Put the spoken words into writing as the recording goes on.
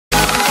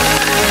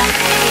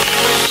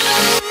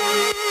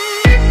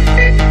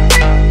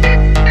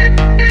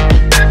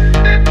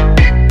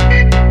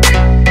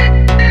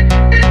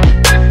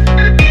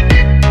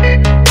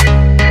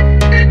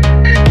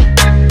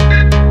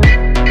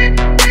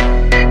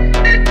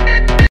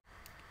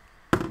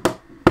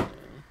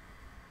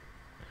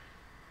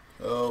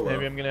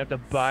have to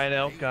buy an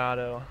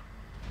Elgato.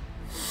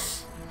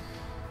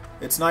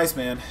 It's nice,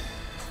 man.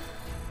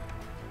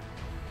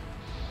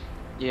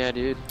 Yeah,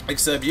 dude.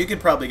 Except you could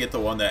probably get the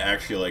one that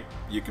actually, like,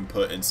 you can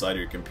put inside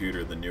your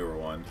computer, the newer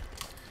one.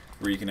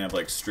 Where you can have,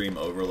 like, stream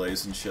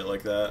overlays and shit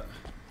like that.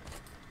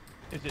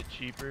 Is it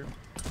cheaper?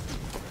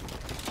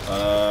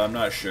 I'm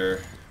not sure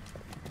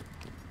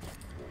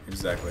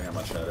exactly how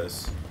much that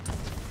is.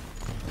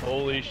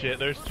 Holy shit,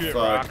 there's two at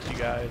Fuck. Rocks, you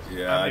guys.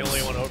 Yeah, I'm the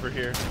only one over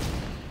here.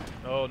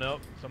 Oh, no.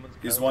 Someone's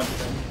He's coming. one.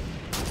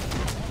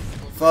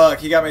 Fuck,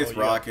 he got me with you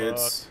got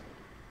rockets.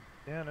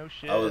 Yeah, no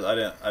shit. I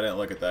didn't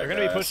look at that. They're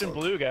gonna be guy, pushing so-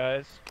 blue,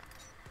 guys.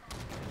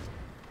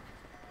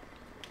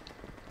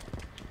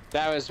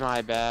 That was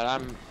my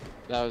bad.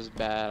 That was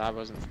bad. I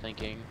wasn't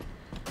thinking.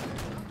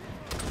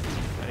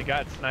 They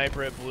got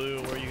sniper at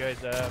blue. Where you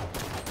guys at?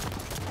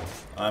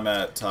 I'm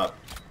at top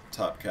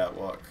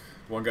catwalk.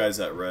 One guy's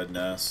at red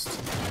nest.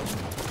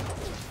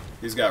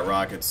 He's got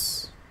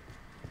rockets.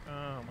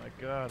 Oh my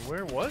god,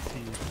 where was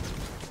he?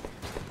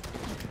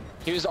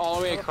 He was all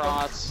the way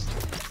across.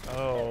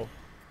 Oh.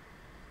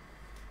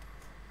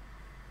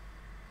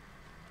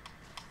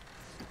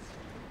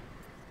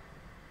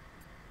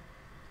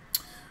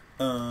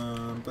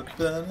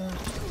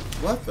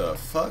 What the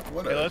fuck?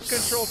 What Hey, a... let's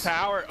control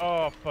tower.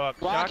 Oh fuck.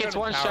 Rockets, Shotgun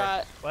one tower.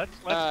 shot.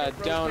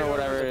 Let's Down or rotate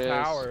whatever over it the is.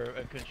 tower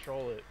and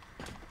control it.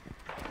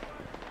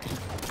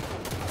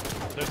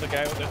 There's a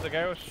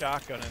guy with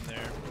shotgun in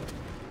there.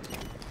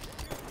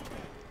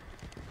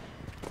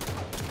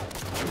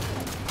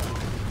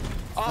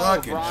 Oh,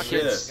 Fucking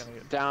rockets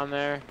shit. down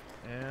there.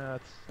 Yeah,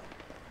 that's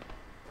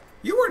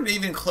You weren't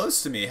even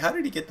close to me. How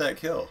did he get that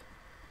kill?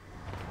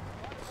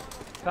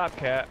 top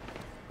cat.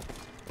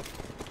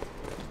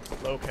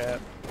 Low cat.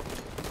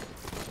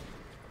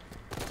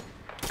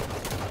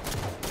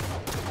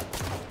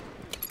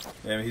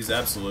 Damn, he's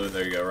absolute.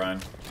 There you go,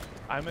 Ryan.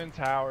 I'm in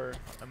tower.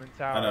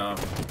 I know.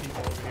 There's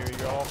people over here.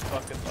 You're all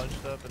fucking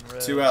bunched up in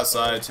red. Two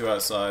outside, two For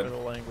outside. the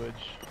language.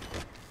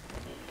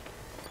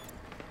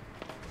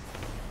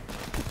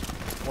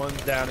 One's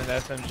down in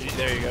SMG.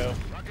 There you go.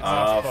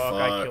 Oh, fuck.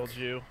 I fuck. killed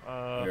you.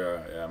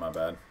 You're, yeah, my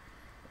bad.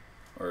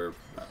 Or,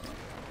 I don't know.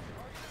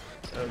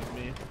 That was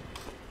me.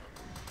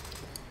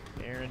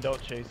 Aaron,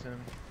 don't chase him.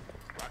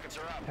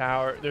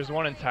 Tower. There's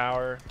one in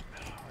tower. Oh,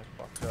 I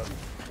fucked up.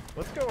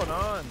 What's going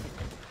on?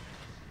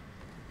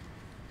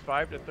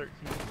 5 to 13.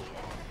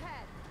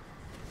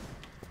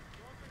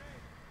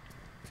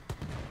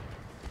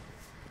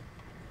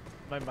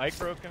 My mic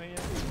broken again?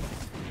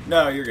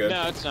 No, you're good.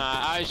 No, it's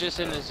not. I was just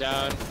in the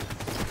zone.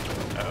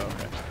 Oh,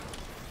 okay.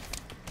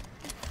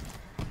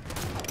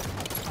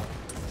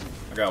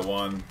 I got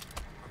one. One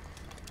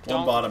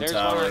Don't- bottom there's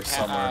tower one on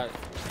somewhere.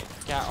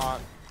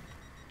 catwalk.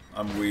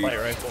 I'm weak. Light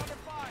rifle.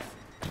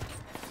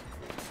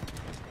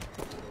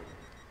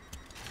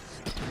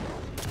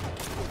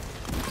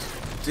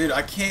 Dude,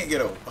 I can't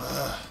get a...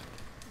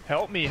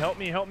 Help me, help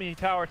me, help me.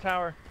 Tower,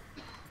 tower.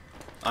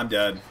 I'm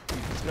dead.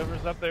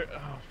 Whoever's up there.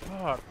 Oh,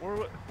 fuck.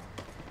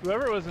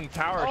 Whoever was in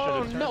tower should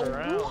Oh have turned no!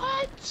 around.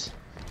 What?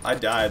 I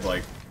died,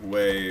 like,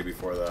 way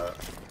before that.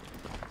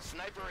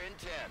 Sniper in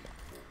 10.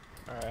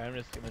 Alright, I'm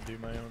just gonna do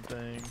my own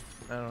thing.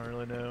 I don't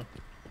really know.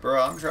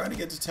 Bro, I'm trying to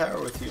get to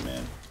tower with you,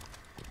 man.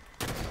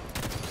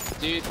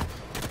 Dude,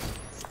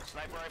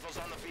 Sniper rifles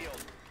on the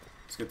field.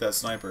 Let's get that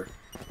sniper.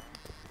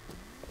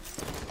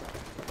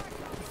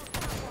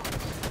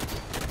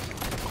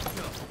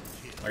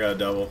 I got a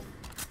double.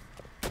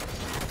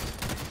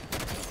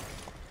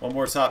 One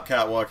more top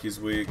catwalk, he's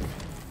weak.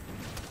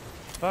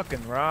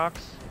 Fucking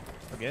rocks.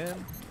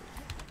 Again.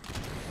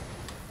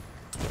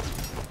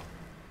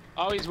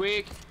 oh, he's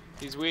weak.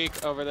 He's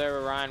weak over there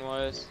where Ryan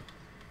was.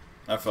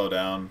 I fell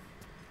down.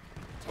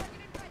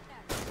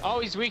 Oh,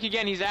 he's weak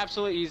again. He's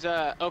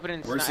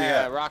opening Where's he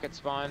at? rocket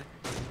spawn.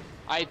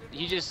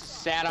 He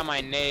just sat on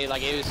my nade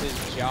like it was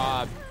his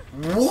job.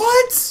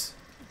 What?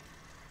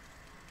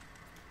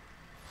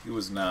 He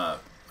was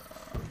not.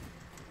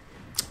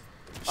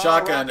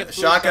 Shotgun, rockets,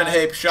 blue shotgun, side.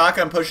 hey,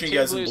 shotgun pushing you Two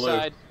guys in blue.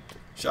 side.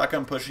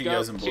 Shotgun pushing you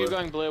guys in blue. Two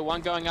going blue.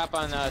 One going up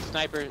on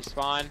sniper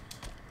spawn.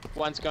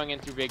 One's going in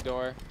through big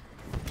door.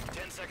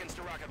 10 seconds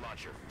to rocket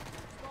launcher.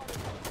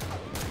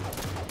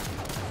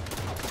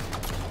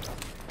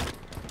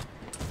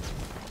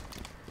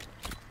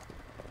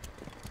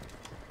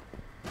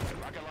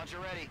 Rocket launcher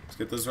ready. Let's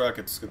get those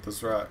rockets, let's get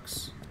those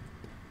rocks.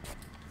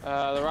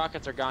 The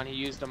rockets are gone. He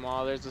used them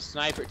all. There's a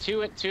sniper.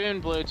 Two in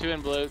blue. Two in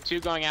blue. Two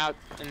going out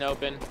in the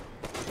open.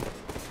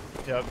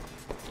 Yep.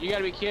 You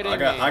gotta be kidding I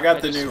me.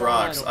 got the just new spawned.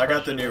 rocks. I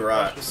got the Pressure, new pressure.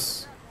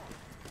 rocks.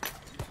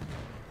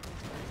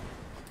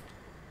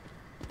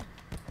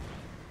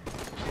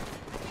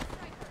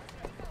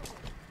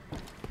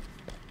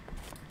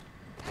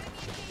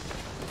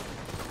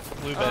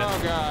 Blue Oh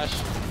bend. gosh.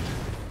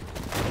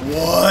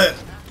 What?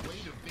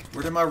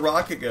 Where did my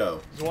rocket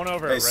go? There's one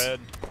over Hey, at red.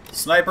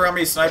 Sniper on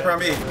me, sniper on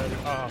me. Red.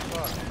 Oh,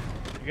 fuck.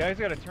 You guys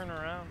gotta turn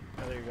around.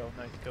 Oh, there you go.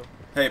 Nice kill.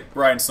 Hey,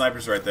 Brian,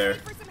 sniper's right there.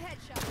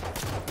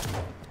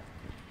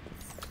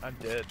 I'm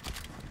dead.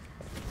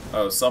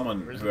 Oh,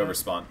 someone, Where's whoever that?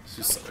 spawned.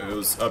 It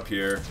was up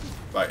here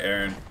by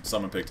Aaron.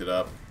 Someone picked it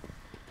up.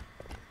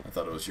 I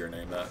thought it was your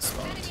name that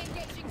spawned.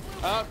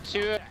 Oh,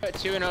 two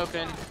and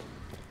open.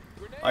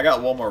 I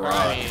got one more rock.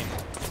 I mean,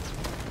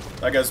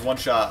 That guy's one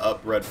shot up,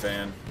 red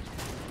fan.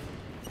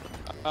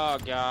 oh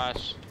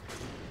gosh.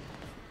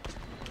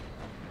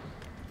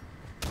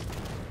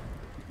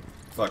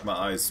 Fuck, my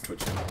eyes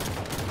twitching.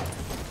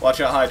 Watch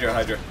out, Hydra,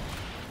 Hydra.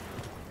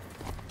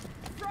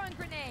 Throwing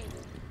grenade.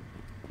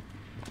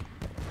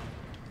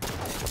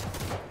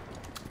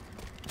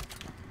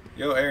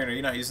 Yo, Aaron, are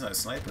you not using that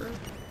sniper?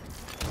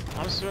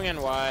 I'm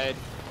swinging wide.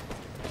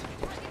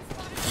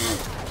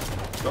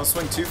 Don't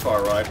swing too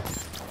far, right?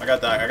 I got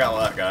that. I got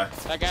that guy.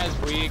 That guy's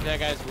weak. That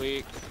guy's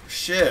weak. They're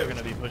Shit.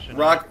 gonna be pushing.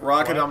 Rocket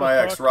What on the my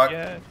X. fuck?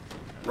 Yeah.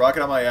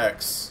 Rocket on my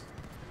X.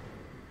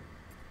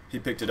 He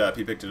picked it up.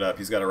 He picked it up.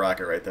 He's got a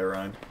rocket right there,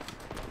 Ryan.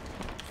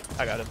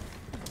 I got him.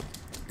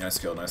 Nice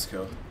kill. Nice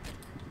kill.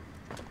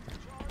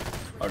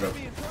 I'll go.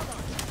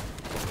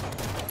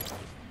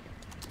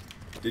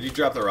 Did you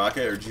drop the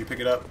rocket or did you pick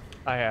it up?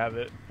 I have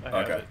it. I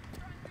have Okay. it.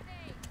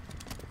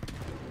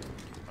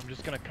 I'm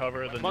just gonna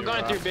cover the. One new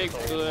going through rock big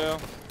hole. blue.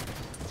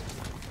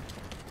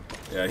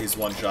 Yeah, he's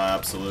one shot.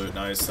 Absolute.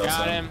 Nice. That's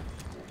Got him.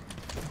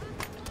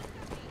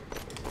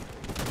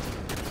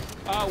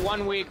 Oh,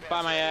 1 week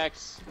by my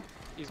ex.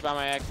 He's by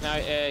my ex. Now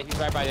he's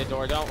right by the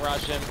door. Don't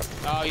rush him.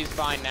 Oh, he's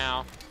fine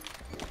now.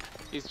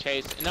 He's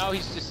chasing. No,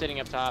 he's just sitting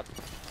up top.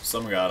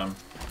 Someone got him.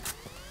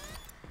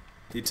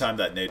 He timed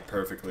that nade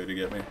perfectly to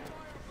get me.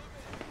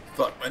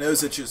 Fuck, my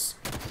nose itches.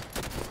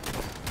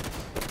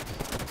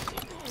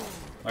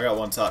 I got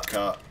one top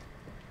cop.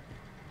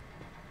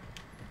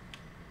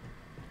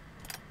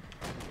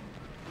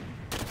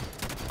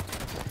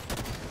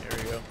 There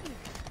we go.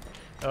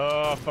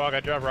 Oh fuck! I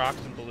dropped rocks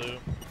in blue.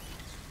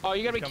 Oh,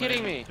 you gotta be Coming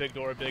kidding in. me. Big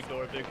door, big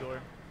door, big door.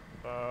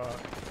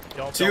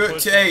 Don't Two,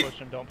 push two, him, hey, push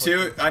him, don't push two.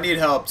 him. I need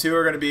help. Two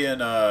are gonna be in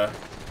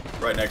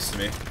right next to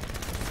me.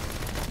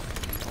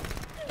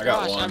 I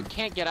got Gosh, one. I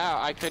can't get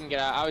out. I couldn't get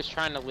out. I was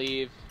trying to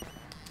leave.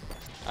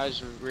 I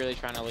was really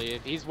trying to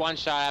leave. He's one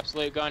shot,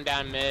 absolute, going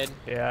down mid.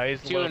 Yeah,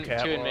 he's Two low and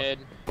catwalk. mid.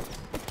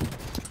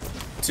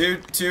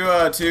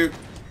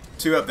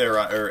 Two up there,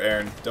 or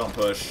Aaron. Don't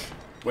push.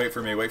 Wait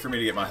for me. Wait for me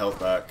to get my health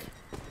back.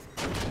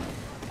 5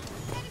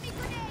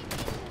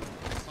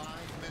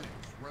 minutes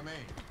remain.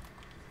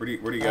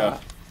 Where do you go?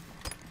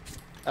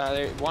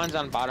 One's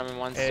on bottom and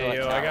one's still Hey at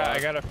yo, top. I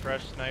got a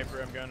fresh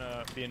sniper. I'm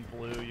gonna be in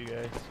blue, you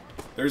guys.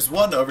 There's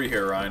one over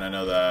here, Ryan. I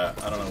know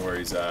that. I don't know where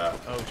he's at.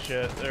 Oh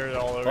shit, they're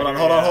all over. Hold on, here.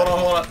 hold on, Yeah, hold on,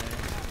 hold on.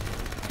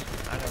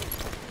 I know.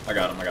 I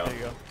got him. I got There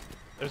you him. go.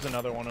 There's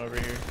another one over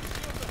here.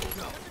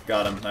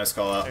 Got him. Nice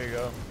call out. There you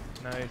go.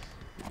 Nice.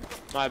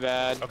 My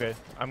bad. Okay,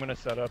 I'm gonna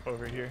set up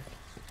over here.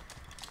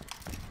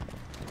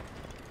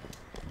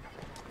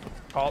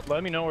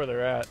 Let me know where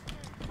they're at.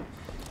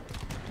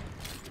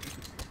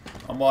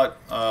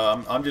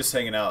 I'm just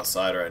hanging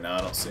outside right now.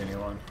 I don't see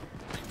anyone.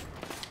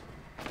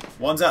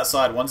 One's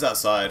outside. One's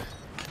outside.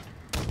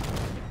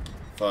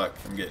 Fuck,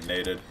 I'm getting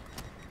naded.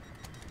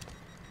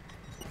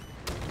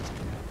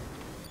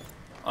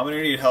 I'm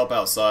gonna need help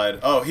outside.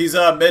 Oh, he's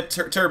mid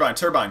turbine.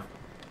 Two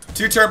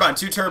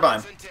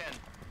turbine.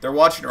 They're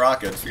watching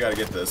rockets. We gotta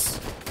get this.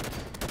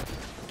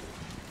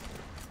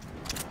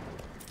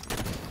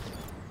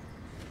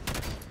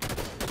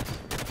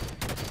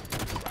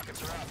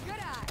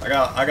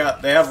 I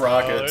got. They have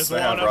rockets. There's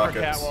They have one upper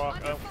rockets. catwalk.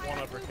 Oh, one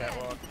upper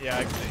catwalk. Yeah,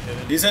 I can hit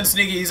it. He's in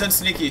sneaky. He's in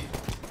sneaky.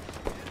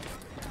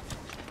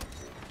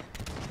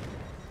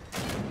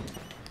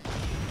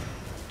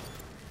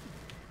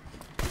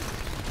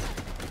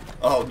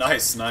 Oh,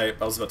 nice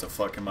snipe. I was about to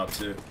fuck him up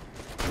too.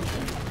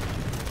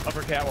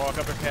 Upper catwalk,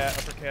 upper cat.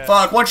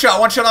 Fuck, one shot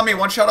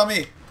on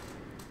me.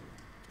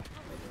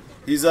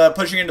 He's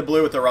pushing into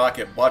blue with the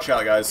rocket. Watch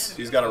out, guys.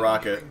 He's got a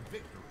rocket.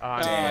 Oh,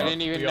 I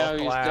didn't even We all know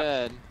he was clapped.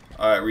 dead.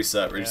 Alright,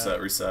 reset.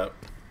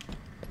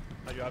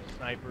 I dropped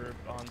sniper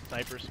on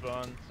sniper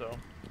spawn, so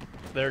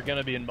they're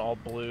gonna be in all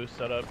blue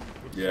set up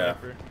with Yeah.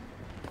 sniper.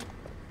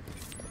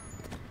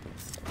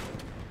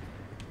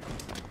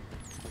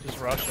 Just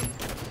rush him.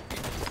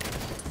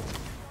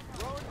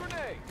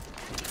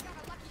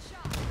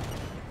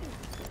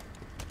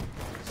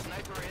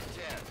 Sniper in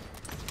 10.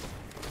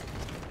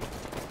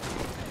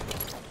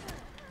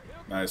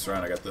 Nice,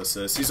 Ryan. I got the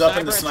assist. He's up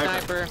in the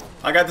sniper.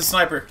 I got the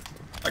sniper.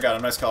 I got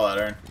him. Nice call out,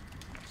 Aaron.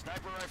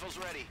 Sniper rifles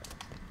ready.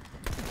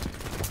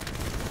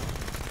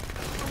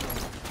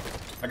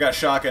 I got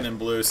shotgun in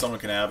blue. Someone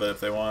can have it if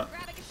they want.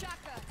 Grabbing a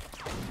shotgun.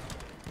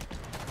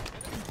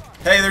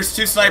 Hey, there's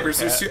two snipers.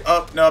 There's two.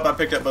 Oh, nope. I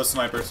picked up both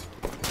snipers.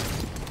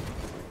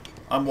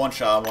 I'm one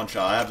shot.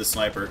 I have the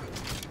sniper.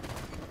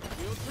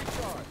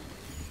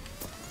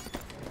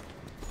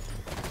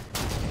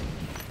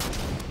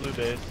 Blue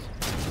base.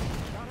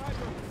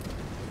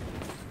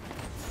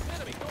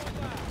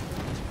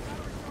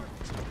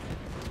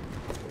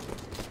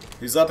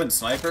 He's up in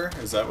sniper.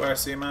 Is that where I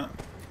see him at?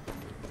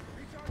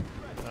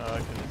 I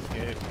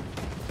can escape.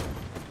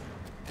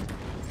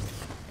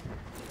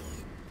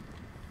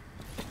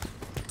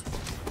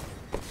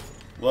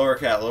 Lower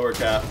cat, lower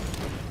cat.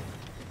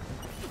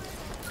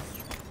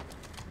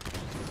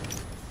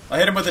 I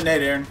hit him with a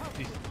nade, Aaron.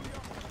 He's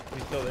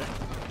still there.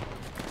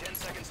 10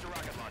 seconds to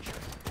rocket launcher.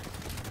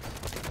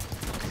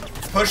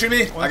 Pushing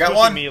me. One's I got pushing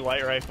one. me,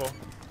 light rifle.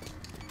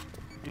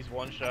 He's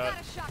one shot.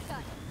 Got a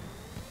shotgun.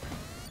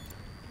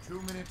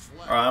 2 minutes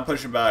left. Alright, I'm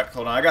pushing back.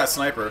 Hold on, I got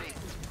sniper.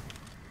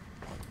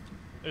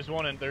 There's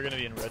one in. They're gonna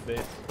be in red base.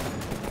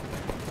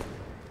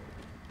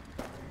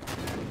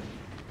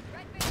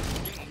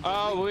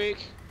 Oh, weak.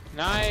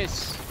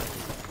 Nice.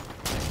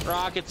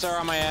 Rockets are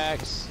on my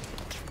X.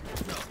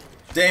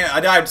 Damn, I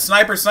died.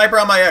 Sniper, sniper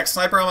on my X,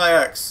 sniper on my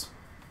X.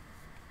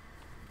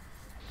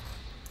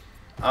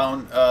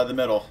 On the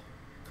middle.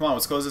 Come on,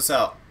 let's close this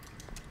out.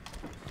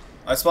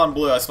 I spawned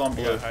blue, I spawned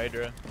We blue. got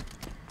Hydra.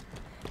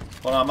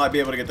 Hold on, I might be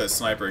able to get that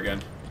sniper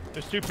again.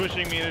 There's two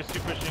pushing me. There's two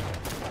pushing.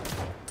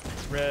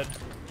 Red.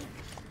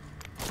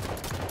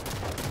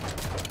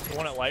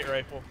 One at light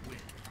rifle.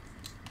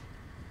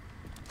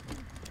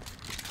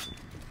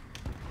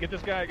 Get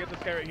this guy. Get this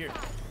guy right here.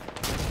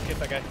 Get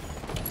that guy.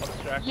 I'll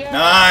distract him. Yeah.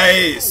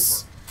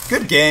 Nice!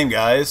 Good game,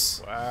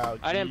 guys. Wow.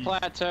 I didn't geez.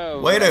 plateau.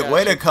 Way but I to got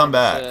way to you come some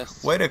back.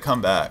 assists. Way to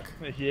come back.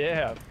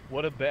 Yeah.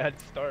 What a bad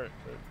start.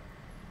 But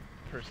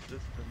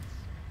persistence.